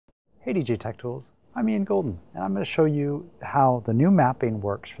Hey DJ Tech Tools, I'm Ian Golden, and I'm going to show you how the new mapping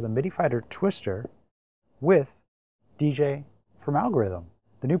works for the Midi Fighter Twister with djay from Algorithm,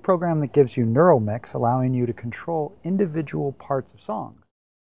 the new program that gives you neural mix, allowing you to control individual parts of songs,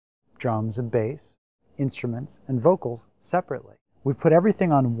 drums and bass, instruments, and vocals separately. We put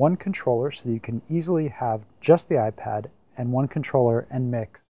everything on one controller so that you can easily have just the iPad and one controller and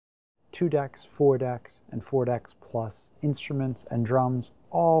mix 2 decks, 4 decks, and 4 decks plus instruments and drums,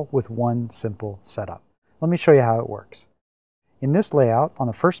 all with one simple setup. Let me show you how it works. In this layout, on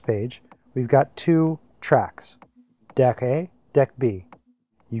the first page, we've got 2 tracks, deck A, deck B.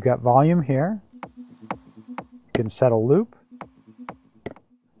 You've got volume here. You can set a loop,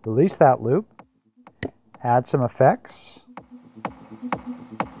 release that loop, add some effects,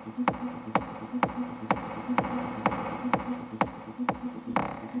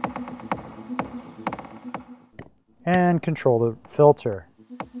 and control the filter,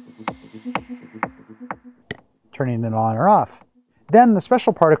 turning it on or off. Then the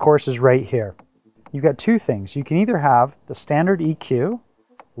special part, of course, is right here. You've got 2 things. You can either have the standard EQ,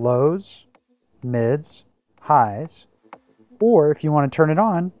 lows, mids, highs, or if you want to turn it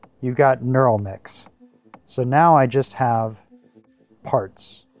on, you've got neural mix. So now I just have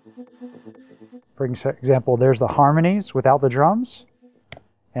parts. For example, there's the harmonies without the drums,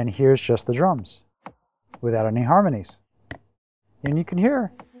 and here's just the drums without any harmonies. And you can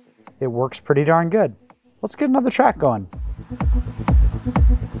hear it works pretty darn good. Let's get another track going.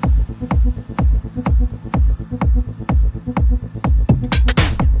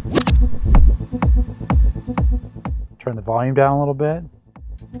 Turn the volume down a little bit.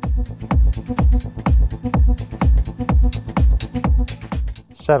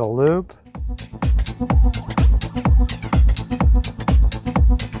 Set a loop.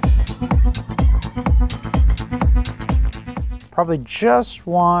 Probably just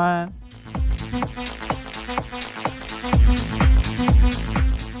want...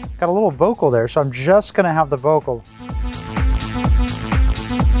 Got a little vocal there, so I'm just going to have the vocal.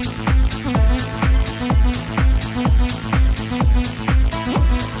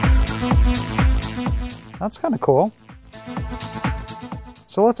 That's kind of cool.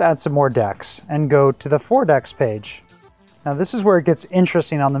 So let's add some more decks and go to the 4 decks page. Now this is where it gets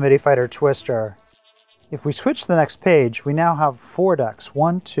interesting on the Midi Fighter Twister. If we switch to the next page, we now have 4 decks,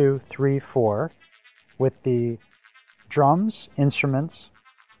 1, 2, 3, 4, with the drums, instruments,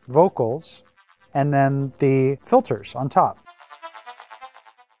 vocals, and then the filters on top.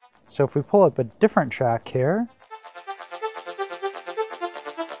 So if we pull up a different track here,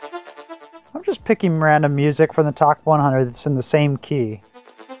 I'm just picking random music from the top 100 that's in the same key.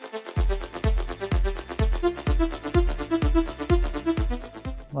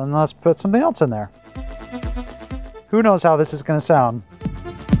 And let's put something else in there. Who knows how this is going to sound?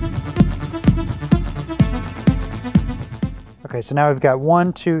 Okay, so now we've got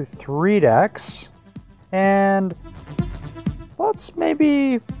 1, 2, 3 decks. And let's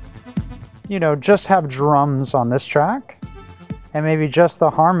maybe, just have drums on this track. And maybe just the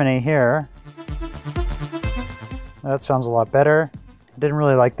harmony here. That sounds a lot better. I didn't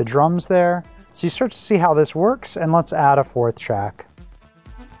really like the drums there. So you start to see how this works, and let's add a 4th track.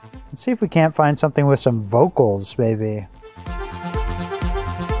 Let's see if we can't find something with some vocals, maybe.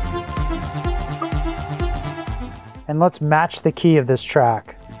 And let's match the key of this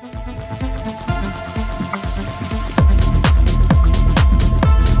track.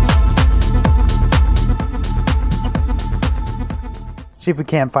 Let's see if we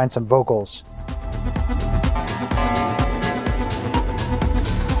can't find some vocals.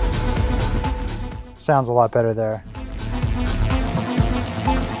 Sounds a lot better there.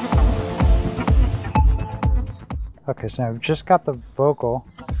 Okay, so now we've just got the vocal.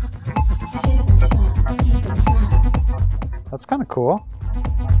 That's kind of cool.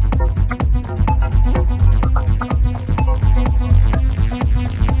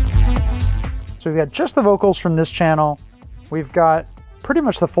 So we've got just the vocals from this channel. We've got pretty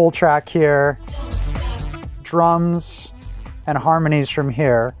much the full track here, drums and harmonies from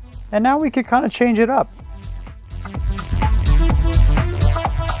here. And now we could kind of change it up.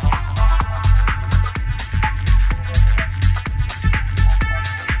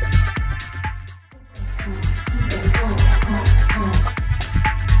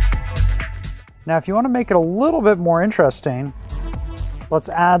 Now, if you want to make it a little bit more interesting, let's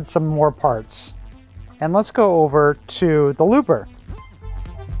add some more parts. And let's go over to the looper.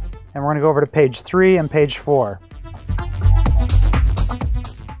 And we're going to go over to page 3 and page 4.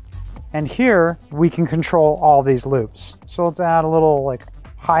 And here we can control all these loops. So let's add a little like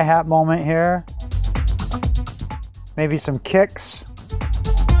hi-hat moment here. Maybe some kicks.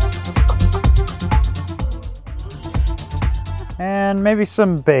 and maybe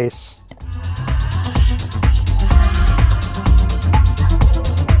some bass.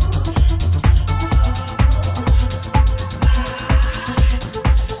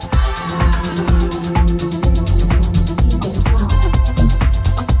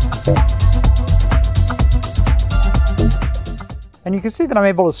 And you can see that I'm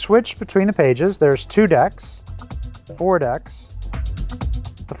able to switch between the pages. There's 2 decks, 4 decks,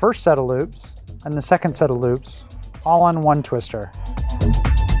 the first set of loops, and the second set of loops, all on one twister.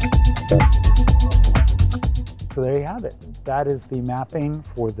 So there you have it. That is the mapping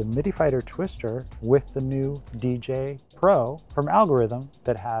for the Midi Fighter Twister with the new djay Pro from Algorithm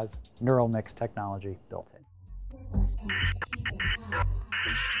that has neural mix technology built in.